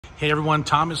Hey everyone,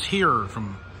 Thomas here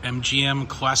from MGM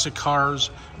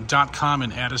ClassicCars.com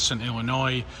in Addison,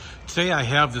 Illinois. Today I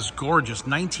have this gorgeous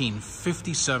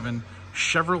 1957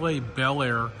 Chevrolet Bel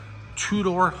Air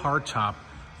two-door hardtop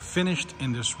finished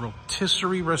in this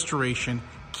rotisserie restoration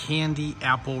candy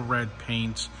apple red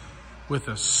paint with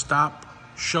a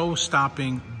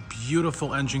show-stopping,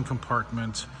 beautiful engine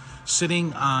compartment,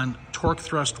 sitting on torque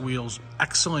thrust wheels,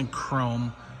 excellent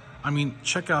chrome. I mean,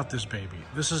 check out this baby.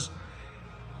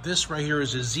 This right here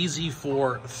is a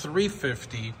ZZ4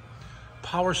 350,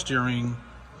 power steering.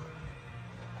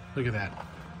 Look at that.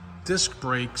 Disc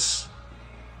brakes,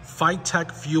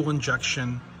 tach fuel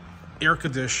injection, air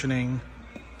conditioning,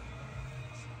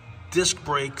 disc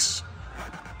brakes,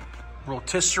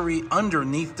 rotisserie.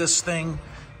 Underneath this thing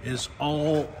is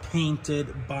all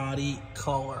painted body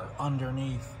color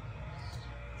underneath.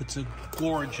 It's a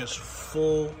gorgeous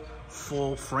full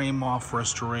frame off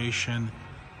restoration,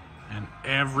 and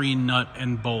every nut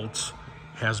and bolt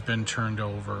has been turned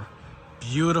over.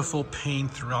 Beautiful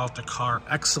paint throughout the car,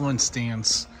 excellent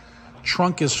stance.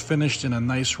 Trunk is finished in a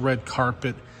nice red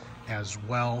carpet as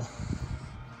well.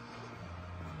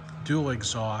 Dual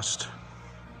exhaust.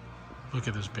 Look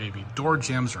at this baby. Door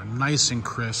jambs are nice and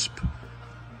crisp.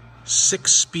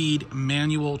 6-speed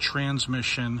manual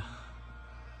transmission.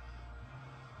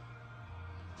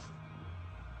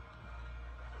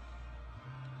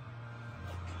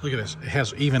 Look at this. It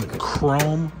has even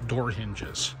chrome door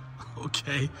hinges.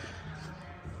 Okay.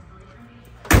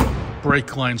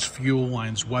 Brake lines, fuel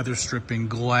lines, weather stripping,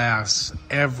 glass,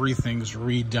 everything's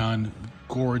redone.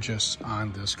 Gorgeous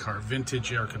on this car.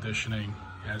 Vintage air conditioning,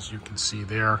 as you can see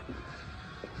there.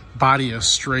 Body as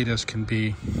straight as can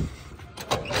be.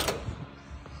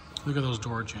 Look at those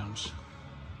door jambs.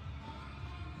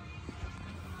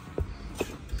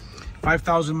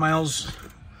 5,000 miles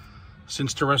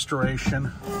since the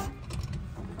restoration.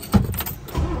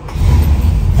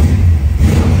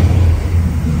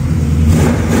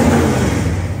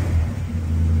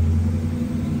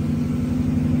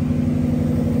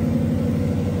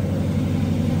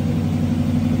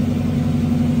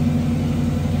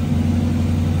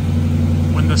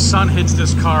 When the sun hits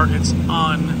this car, it's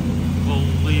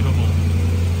unbelievable.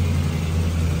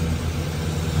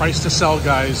 Price to sell,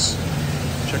 guys.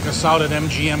 Check us out at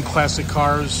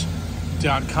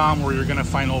MGMClassicCars.com, where you're going to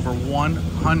find over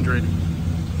 100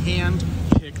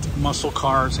 hand-picked muscle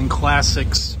cars and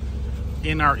classics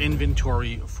in our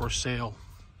inventory for sale.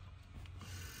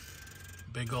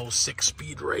 Big old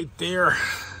 6-speed right there.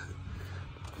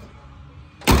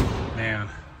 Man,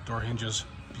 door hinges,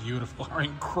 beautiful, are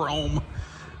in chrome.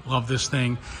 Love this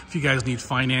thing. If you guys need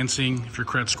financing, if your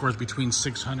credit score is between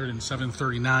 600 and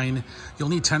 739, you'll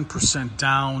need 10%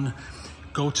 down.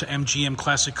 Go to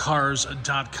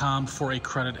MGMClassicCars.com for a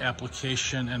credit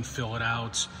application and fill it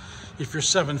out. If you're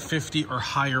 750 or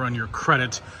higher on your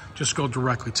credit, just go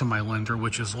directly to my lender,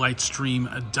 which is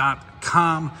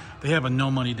Lightstream.com. They have a no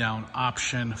money down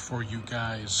option for you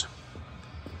guys.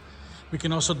 We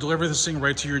can also deliver this thing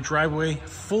right to your driveway,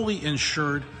 fully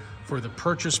insured for the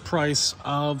purchase price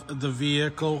of the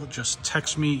vehicle. Just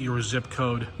text me your zip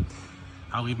code.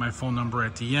 I'll leave my phone number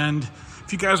at the end.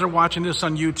 If you guys are watching this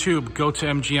on YouTube, go to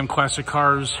MGM Classic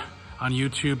Cars on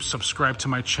YouTube, subscribe to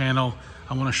my channel.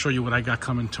 I want to show you what I got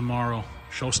coming tomorrow.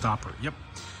 Showstopper, yep,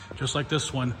 just like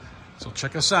this one. So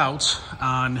check us out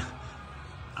on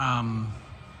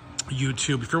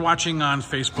YouTube. If you're watching on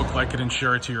Facebook, like it and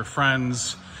share it to your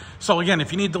friends. So again,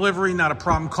 if you need delivery, not a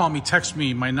problem, call me, text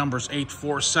me. My number's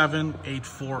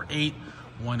 847-1850.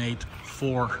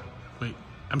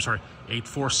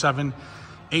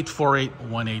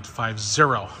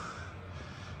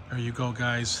 There you go,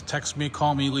 guys. Text me,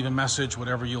 call me, leave a message,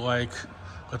 whatever you like.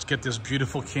 Let's get this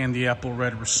beautiful candy apple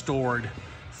red restored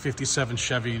 57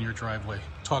 Chevy in your driveway.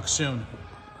 Talk soon.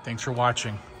 Thanks for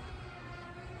watching.